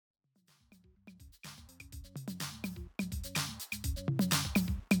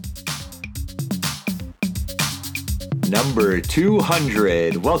number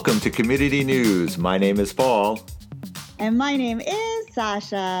 200. Welcome to Community News. My name is Paul. And my name is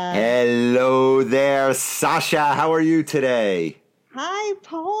Sasha. Hello there, Sasha. How are you today? Hi,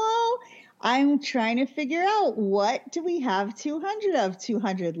 Paul. I'm trying to figure out, what do we have 200 of?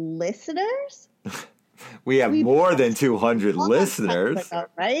 200 listeners? We have more than 200 listeners. Ago,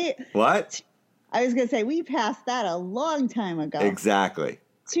 right? What? I was going to say, we passed that a long time ago. Exactly.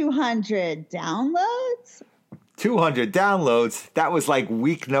 200 downloads? 200 downloads? That was like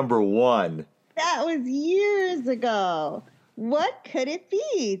week number 1. That was years ago. What could it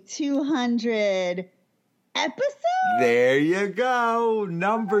be? 200 episodes? There you go.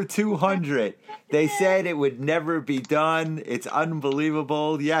 Number 200. They said it would never be done. It's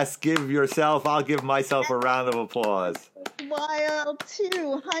unbelievable. Yes, I'll give myself a round of applause. Wild.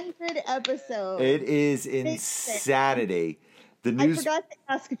 200 episodes. It is insanity. I forgot to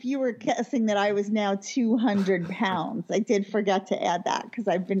ask if you were guessing that I was now 200 pounds. I did forget to add that because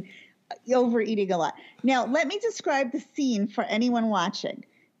I've been overeating a lot. Now, let me describe the scene for anyone watching.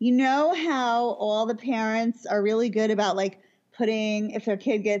 You know how all the parents are really good about putting, if their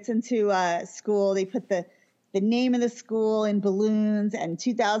kid gets into school, they put the name of the school in balloons and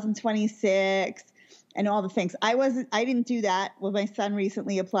 2026 and all the things. I didn't do that when my son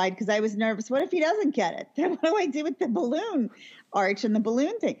recently applied because I was nervous. What if he doesn't get it? Then what do I do with the balloon arch and the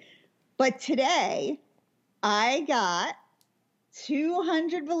balloon thing? But today I got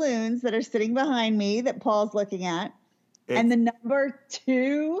 200 balloons that are sitting behind me that Paul's looking at. And the number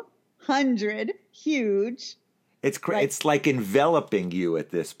 200, huge. It's like enveloping you at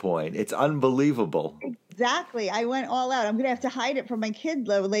this point. It's unbelievable. Exactly. I went all out. I'm going to have to hide it from my kid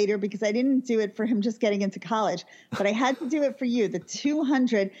later because I didn't do it for him just getting into college. But I had to do it for you, the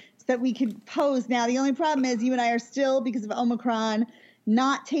 200, so that we could pose. Now, the only problem is you and I are still, because of Omicron,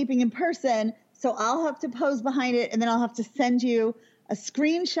 not taping in person. So I'll have to pose behind it, and then I'll have to send you a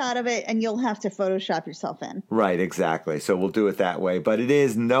screenshot of it, and you'll have to Photoshop yourself in. Right, exactly. So we'll do it that way. But it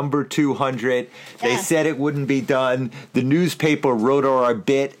is number 200. They Yes. said it wouldn't be done. The newspaper wrote our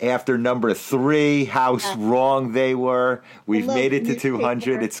bit after number 3, how wrong they were. We've made it to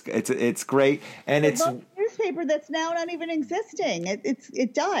 200. It's great. And it's a newspaper that's now not even existing.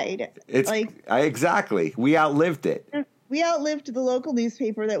 It died. Exactly. We outlived it. We outlived the local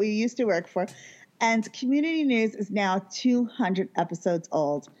newspaper that we used to work for. And Community News is now 200 episodes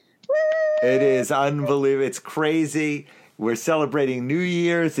old. Woo! It is unbelievable. It's crazy. We're celebrating New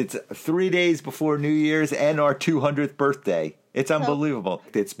Year's. It's 3 days before New Year's and our 200th birthday. It's unbelievable.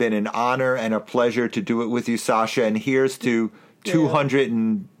 It's been an honor and a pleasure to do it with you, Sasha. And here's to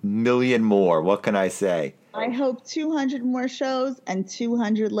 200 million more. What can I say? I hope 200 more shows and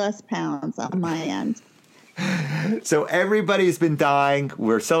 200 less pounds on my end. So everybody's been dying.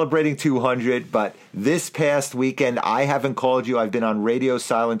 We're celebrating 200, but this past weekend, I haven't called you. I've been on radio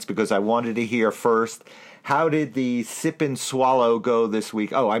silence because I wanted to hear first. How did the Sip and Swallow go this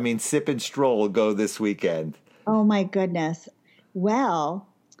week? Oh, I mean, Sip and Stroll go this weekend. Oh, my goodness. Well,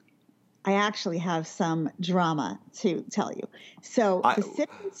 I actually have some drama to tell you. So the Sip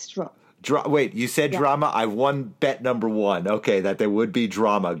and Stroll. Wait, you said drama? I won bet number 1. Okay, that there would be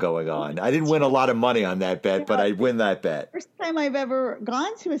drama going on. I didn't win a lot of money on that bet, but I'd win that bet. First time I've ever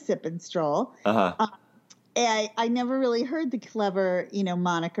gone to a Sip and Stroll. I never really heard the clever,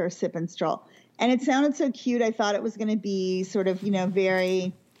 moniker Sip and Stroll. And it sounded so cute. I thought it was going to be sort of,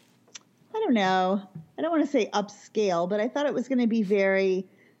 very, I don't know. I don't want to say upscale, but I thought it was going to be very,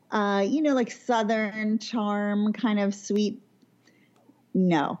 like Southern charm, kind of sweet.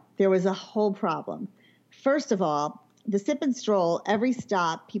 No, there was a whole problem. First of all, the Sip and Stroll, every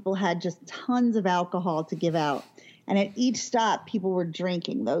stop, people had just tons of alcohol to give out. And at each stop, people were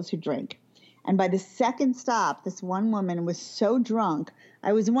drinking, those who drink. And by the second stop, this one woman was so drunk.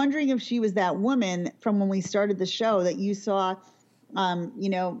 I was wondering if she was that woman from when we started the show that you saw,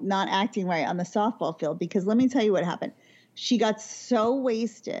 not acting right on the softball field. Because let me tell you what happened. She got so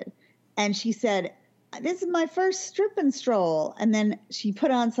wasted and she said, "This is my first strip and stroll." And then she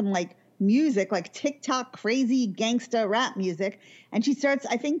put on some music, like TikTok crazy gangsta rap music. And she starts,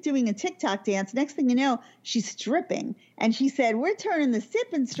 I think, doing a TikTok dance. Next thing you know, she's stripping. And she said, "We're turning the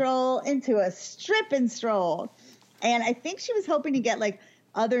Sip and Stroll into a strip and stroll." And I think she was hoping to get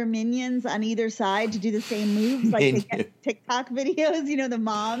other minions on either side to do the same moves, like they get TikTok videos, the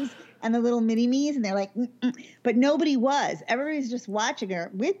moms and the little mini-me's. And they're like, but nobody was. Everybody's just watching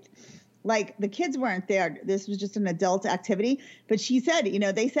her with the kids weren't there. This was just an adult activity. But she said,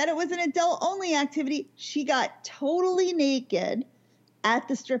 they said it was an adult-only activity. She got totally naked at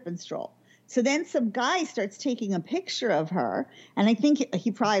the strip and stroll. So then some guy starts taking a picture of her, and I think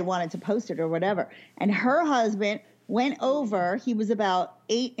he probably wanted to post it or whatever. And her husband went over. He was about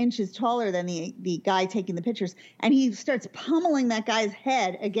 8 inches taller than the guy taking the pictures. And he starts pummeling that guy's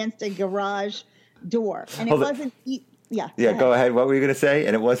head against a garage door. And it wasn't, yeah, go ahead. What were you going to say?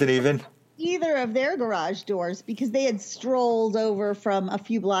 And it wasn't even? Either of their garage doors, because they had strolled over from a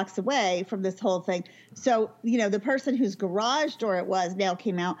few blocks away from this whole thing. So, the person whose garage door it was now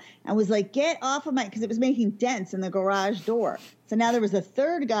came out and was like, get off of because it was making dents in the garage door. So now there was a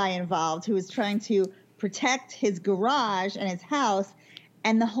third guy involved who was trying to protect his garage and his house.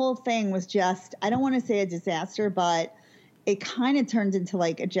 And the whole thing was just, I don't want to say a disaster, but it kind of turned into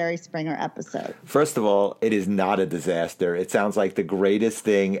like a Jerry Springer episode. First of all, it is not a disaster. It sounds like the greatest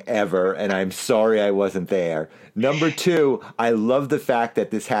thing ever, and I'm sorry I wasn't there. Number 2, I love the fact that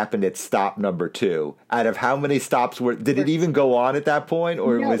this happened at stop number 2. Out of how many stops did it even go on at that point,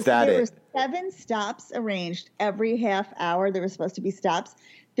 or was that it? There were 7 stops arranged every half hour. There were supposed to be stops.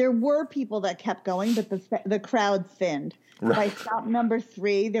 There were people that kept going, but the crowd thinned. Right. By stop number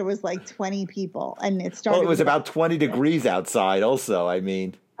 3, there was like 20 people, and it started. Well, it was about 20 degrees outside. Also, I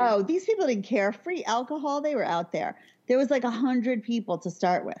mean. Oh, these people didn't care. Free alcohol, they were out there. There was like 100 people to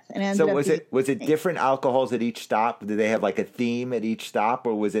start with, and so was it different alcohols at each stop? Did they have like a theme at each stop,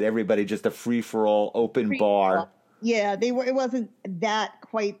 or was it everybody just a free for all open bar? Yeah, they were. It wasn't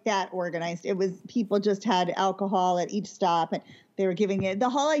quite that organized. It was people just had alcohol at each stop, and they were giving it. The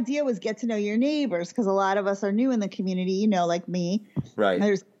whole idea was get to know your neighbors, because a lot of us are new in the community, like me. Right.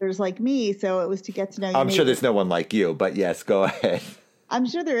 There's like me, so it was to get to know your I'm neighbors. Sure there's no one like you, but yes, go ahead. I'm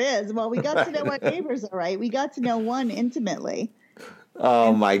sure there is. Well, we got to know our neighbors, all right. We got to know one intimately.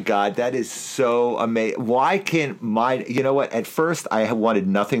 Oh my God, that is so amazing. Why can't you know what? At first I wanted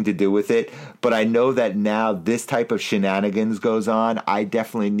nothing to do with it, but I know that now this type of shenanigans goes on. I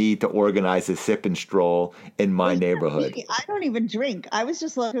definitely need to organize a sip and stroll in my neighborhood. I don't even drink. I was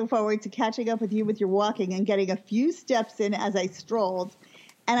just looking forward to catching up with you with your walking and getting a few steps in as I strolled.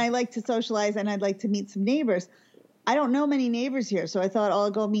 And I like to socialize, and I'd like to meet some neighbors. I don't know many neighbors here, so I thought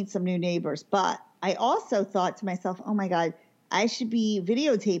I'll go meet some new neighbors. But I also thought to myself, oh my God, I should be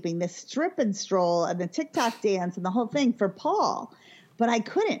videotaping the strip and stroll and the TikTok dance and the whole thing for Paul. But I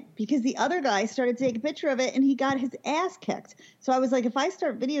couldn't, because the other guy started to take a picture of it and he got his ass kicked. So I was like, if I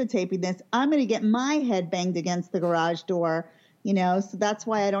start videotaping this, I'm going to get my head banged against the garage door, so that's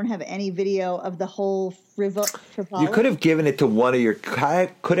why I don't have any video of the whole frivolity. You could have given it to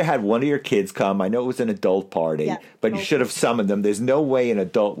could have had one of your kids come. I know it was an adult party, but you should have summoned them. There's no way an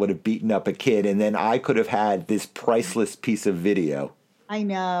adult would have beaten up a kid, and then I could have had this priceless piece of video. I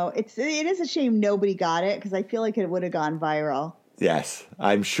know. It is a shame nobody got it, because I feel like it would have gone viral. Yes,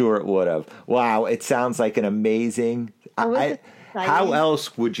 I'm sure it would have. Wow, it sounds like an amazing. How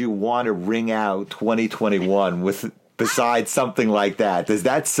else would you want to ring out 2021 with? Besides something like that? Does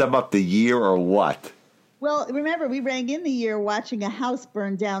that sum up the year or what? Well, remember, we rang in the year watching a house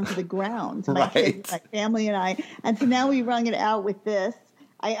burn down to the ground. My kids, my family and I. And so now we rung it out with this.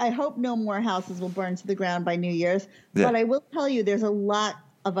 I hope no more houses will burn to the ground by New Year's. Yeah. But I will tell you, there's a lot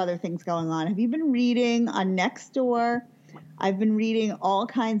of other things going on. Have you been reading on Nextdoor? I've been reading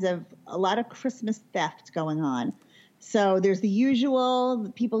a lot of Christmas theft going on. So there's the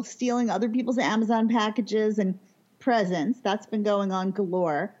usual, people stealing other people's Amazon packages and presents. That's been going on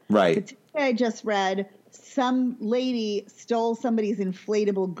galore. Right. But today I just read some lady stole somebody's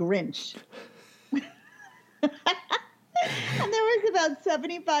inflatable Grinch. And there was about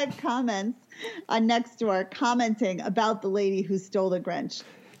 75 comments on Nextdoor commenting about the lady who stole the Grinch.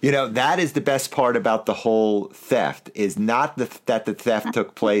 That is the best part about the whole theft, is not that the theft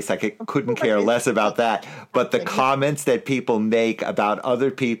took place. I couldn't care less about that. But the comments that people make about other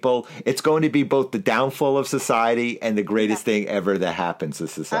people, it's going to be both the downfall of society and the greatest thing ever that happens to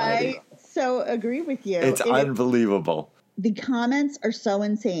society. I so agree with you. It's unbelievable. The comments are so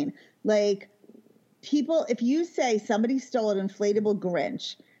insane. Like, people, if you say somebody stole an inflatable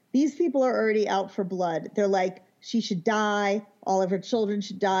Grinch, these people are already out for blood. They're like, she should die. All of her children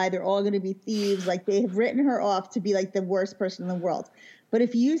should die. They're all going to be thieves. Like, they have written her off to be like the worst person in the world. But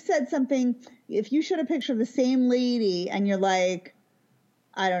if you said something, if you showed a picture of the same lady and you're like,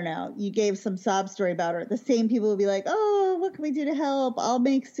 I don't know, you gave some sob story about her, the same people will be like, oh, what can we do to help? I'll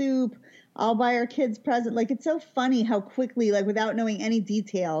make soup. I'll buy our kids present. Like, it's so funny how quickly, like, without knowing any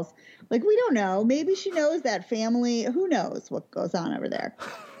details, like, we don't know. Maybe she knows that family. Who knows what goes on over there?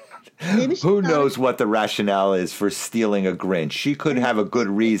 Who knows what the rationale is for stealing a Grinch? She could have a good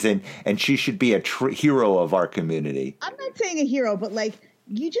reason, and she should be a hero of our community. I'm not saying a hero, but, like,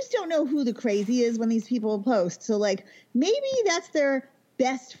 you just don't know who the crazy is when these people post. So, like, maybe that's their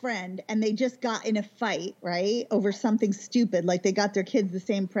best friend and they just got in a fight, right? Over something stupid, like they got their kids the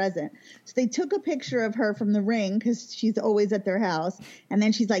same present. So they took a picture of her from the ring because she's always at their house. And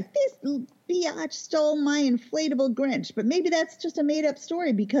then she's like, this biatch stole my inflatable Grinch. But maybe that's just a made up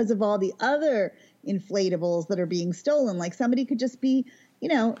story because of all the other inflatables that are being stolen. Like somebody could just be,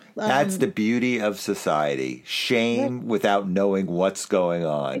 that's the beauty of society. Shame without knowing what's going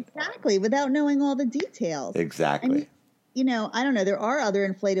on. Exactly. Without knowing all the details. Exactly. I don't know. There are other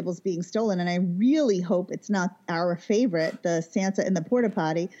inflatables being stolen, and I really hope it's not our favorite, the Santa in the porta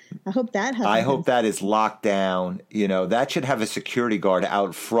potty. I hope that has. I hope that is locked down. That should have a security guard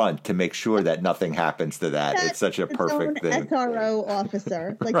out front to make sure that nothing happens to that. It's such a perfect thing. SRO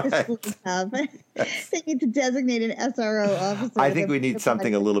officer, like the schools have. They need to designate an SRO officer. I think we need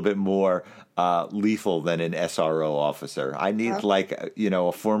something a little bit more lethal than an SRO officer. I need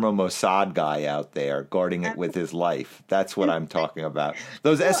a former Mossad guy out there guarding it with his life. That's what I'm talking about.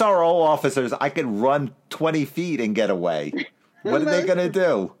 Those SRO officers, I could run 20 feet and get away. What are they going to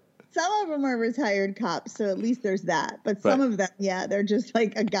do? Some of them are retired cops, so at least there's that. But some of them, they're just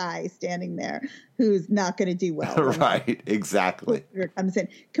like a guy standing there who's not going to do well. Right, exactly. Comes in.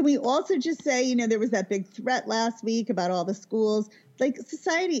 Can we also just say, there was that big threat last week about all the schools. Like,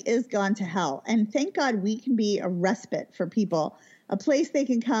 society is gone to hell. And thank God we can be a respite for people, a place they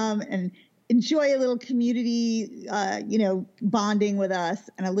can come and enjoy a little community, bonding with us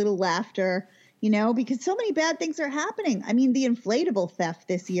and a little laughter. Because so many bad things are happening. I mean, the inflatable theft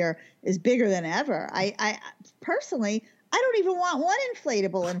this year is bigger than ever. I personally, I don't even want one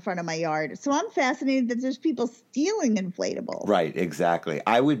inflatable in front of my yard. So I'm fascinated that there's people stealing inflatables. Right, exactly.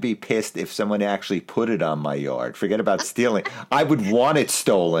 I would be pissed if someone actually put it on my yard. Forget about stealing. I would want it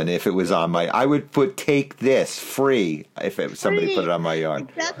stolen if it was on I would take this free if somebody put it on my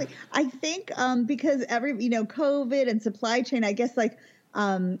yard. Exactly. I think because COVID and supply chain, I guess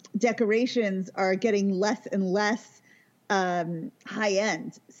decorations are getting less and less high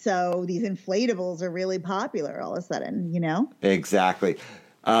end. So these inflatables are really popular all of a sudden, Exactly.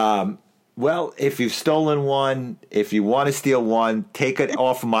 Well, if you've stolen one, if you want to steal one, take it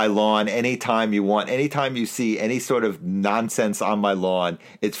off my lawn anytime you want. Anytime you see any sort of nonsense on my lawn,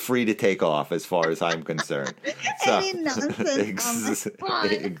 it's free to take off as far as I'm concerned. Any nonsense on my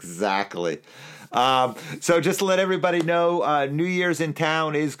lawn. Exactly. So just to let everybody know, New Year's in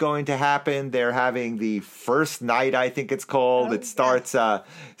town is going to happen. They're having the first night, I think it's called. It starts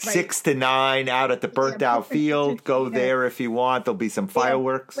 6 to 9 out at the burnt out field. Go there if you want. There'll be some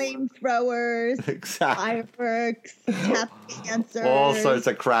fireworks. Flamethrowers. Exactly. Fireworks. Tap dancers. All sorts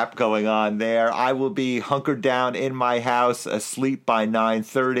of crap going on there. I will be hunkered down in my house, asleep by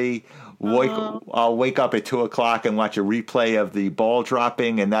 9:30. I'll wake up at 2:00 and watch a replay of the ball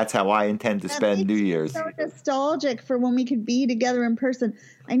dropping, and that's how I intend to spend New Year's. So nostalgic for when we could be together in person.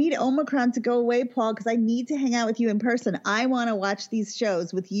 I need Omicron to go away, Paul, because I need to hang out with you in person. I want to watch these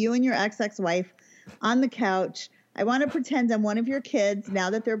shows with you and your ex-wife on the couch. I want to pretend I'm one of your kids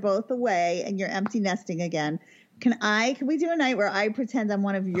now that they're both away and you're empty nesting again. Can we do a night where I pretend I'm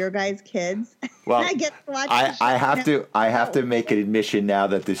one of your guys' kids? Well, I get to watch I have to make an admission now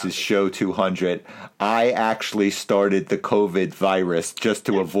that this is show 200. I actually started the COVID virus just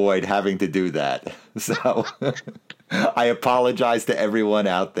to avoid having to do that. So I apologize to everyone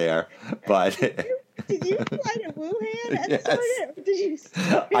out there, but Did you fly to Wuhan? Yes.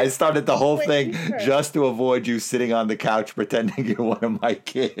 I started the whole thing just to avoid you sitting on the couch pretending you're one of my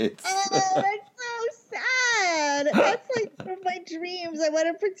kids. Oh, that's so sad. That's like from my dreams. I want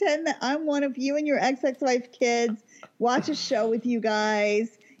to pretend that I'm one of you and your ex-wife kids, watch a show with you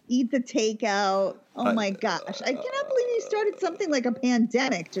guys, eat the takeout. Oh my gosh. I cannot believe you started something like a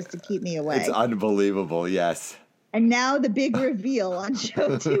pandemic just to keep me away. It's unbelievable, yes. And now the big reveal on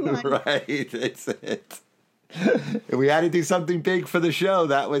show 200. Right, it's it. We had to do something big for the show.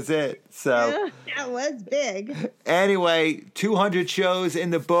 That was it. So yeah, that was big. Anyway, 200 shows in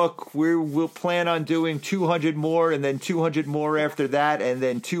the book. We'll plan on doing 200 more, and then 200 more after that, and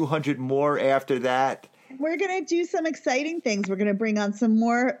then 200 more after that. We're going to do some exciting things. We're going to bring on some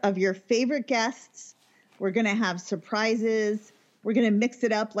more of your favorite guests. We're going to have surprises. We're going to mix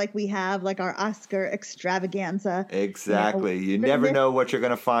it up like we have, like our Oscar extravaganza. Exactly. You never know what you're going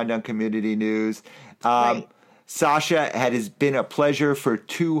to find on Community News. Right. Sasha, it has been a pleasure for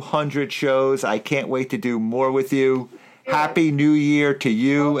 200 shows. I can't wait to do more with you. Yeah. Happy New Year to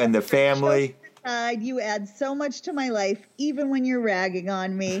you and the family. You add so much to my life, even when you're ragging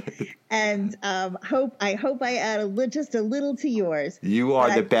on me. And I hope I add just a little to yours. You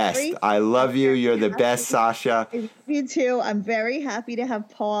are the best. I love you. You're the best, Sasha. You too. I'm very happy to have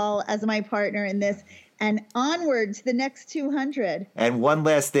Paul as my partner in this. and onward to the next 200. And one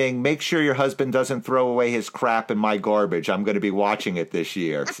last thing, make sure your husband doesn't throw away his crap in my garbage. I'm going to be watching it this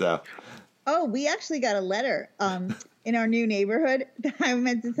year. So. Oh, we actually got a letter in our new neighborhood. I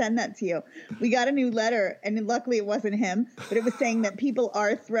meant to send that to you. We got a new letter, and luckily it wasn't him, but it was saying that people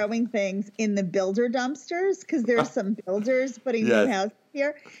are throwing things in the builder dumpsters because there are some builders putting new houses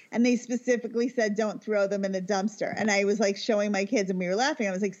here, and they specifically said don't throw them in the dumpster. And I was like showing my kids, and we were laughing.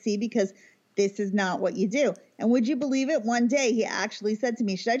 I was like, see, because this is not what you do. And would you believe it? One day he actually said to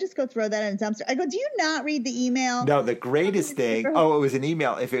me, should I just go throw that in a dumpster? I go, do you not read the email? No, the greatest thing, it was an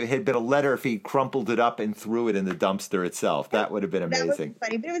email. If it had been a letter, if he crumpled it up and threw it in the dumpster itself, that would have been amazing. That was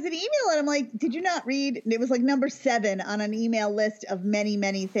funny. But it was an email, and I'm like, did you not read? It was like number 7 on an email list of many,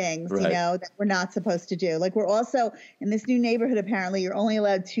 many things, you know, that we're not supposed to do. Like, we're also, in this new neighborhood, apparently, you're only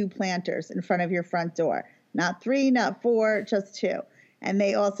allowed 2 planters in front of your front door. Not 3, not 4, just 2. And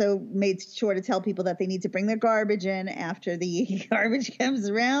they also made sure to tell people that they need to bring their garbage in after the garbage comes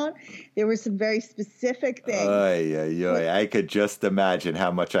around. There were some very specific things. I could just imagine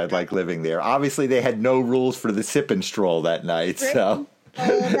how much I'd like living there. Obviously, they had no rules for the sip and stroll that night. So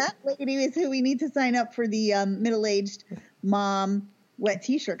that lady is who we need to sign up for the middle-aged mom wet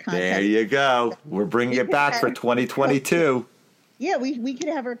T-shirt contest. There you go. We're bringing it back for 2022. Yeah, we could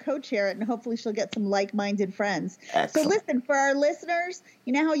have her co-chair it, and hopefully she'll get some like-minded friends. Excellent. So listen, for our listeners,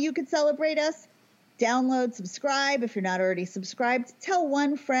 you know how you could celebrate us? Download, subscribe. If you're not already subscribed, tell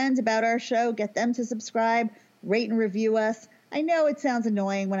one friend about our show. Get them to subscribe, rate and review us. I know it sounds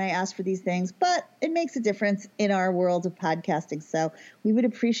annoying when I ask for these things, but it makes a difference in our world of podcasting. So we would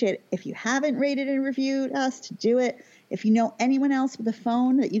appreciate it if you haven't rated and reviewed us to do it. If you know anyone else with a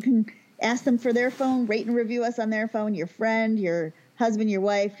phone that you can ask them for their phone, rate and review us on their phone, your friend, your husband, your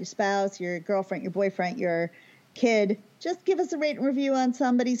wife, your spouse, your girlfriend, your boyfriend, your kid. Just give us a rate and review on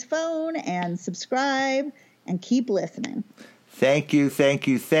somebody's phone and subscribe and keep listening. Thank you, thank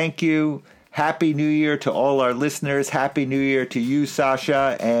you, thank you. Happy New Year to all our listeners. Happy New Year to you,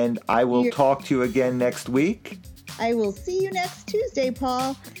 Sasha. And I will talk to you again next week. I will see you next Tuesday,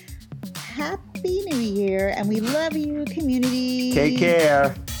 Paul. Happy New Year. And we love you, community. Take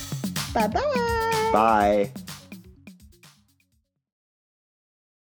care. Bye-bye. Bye.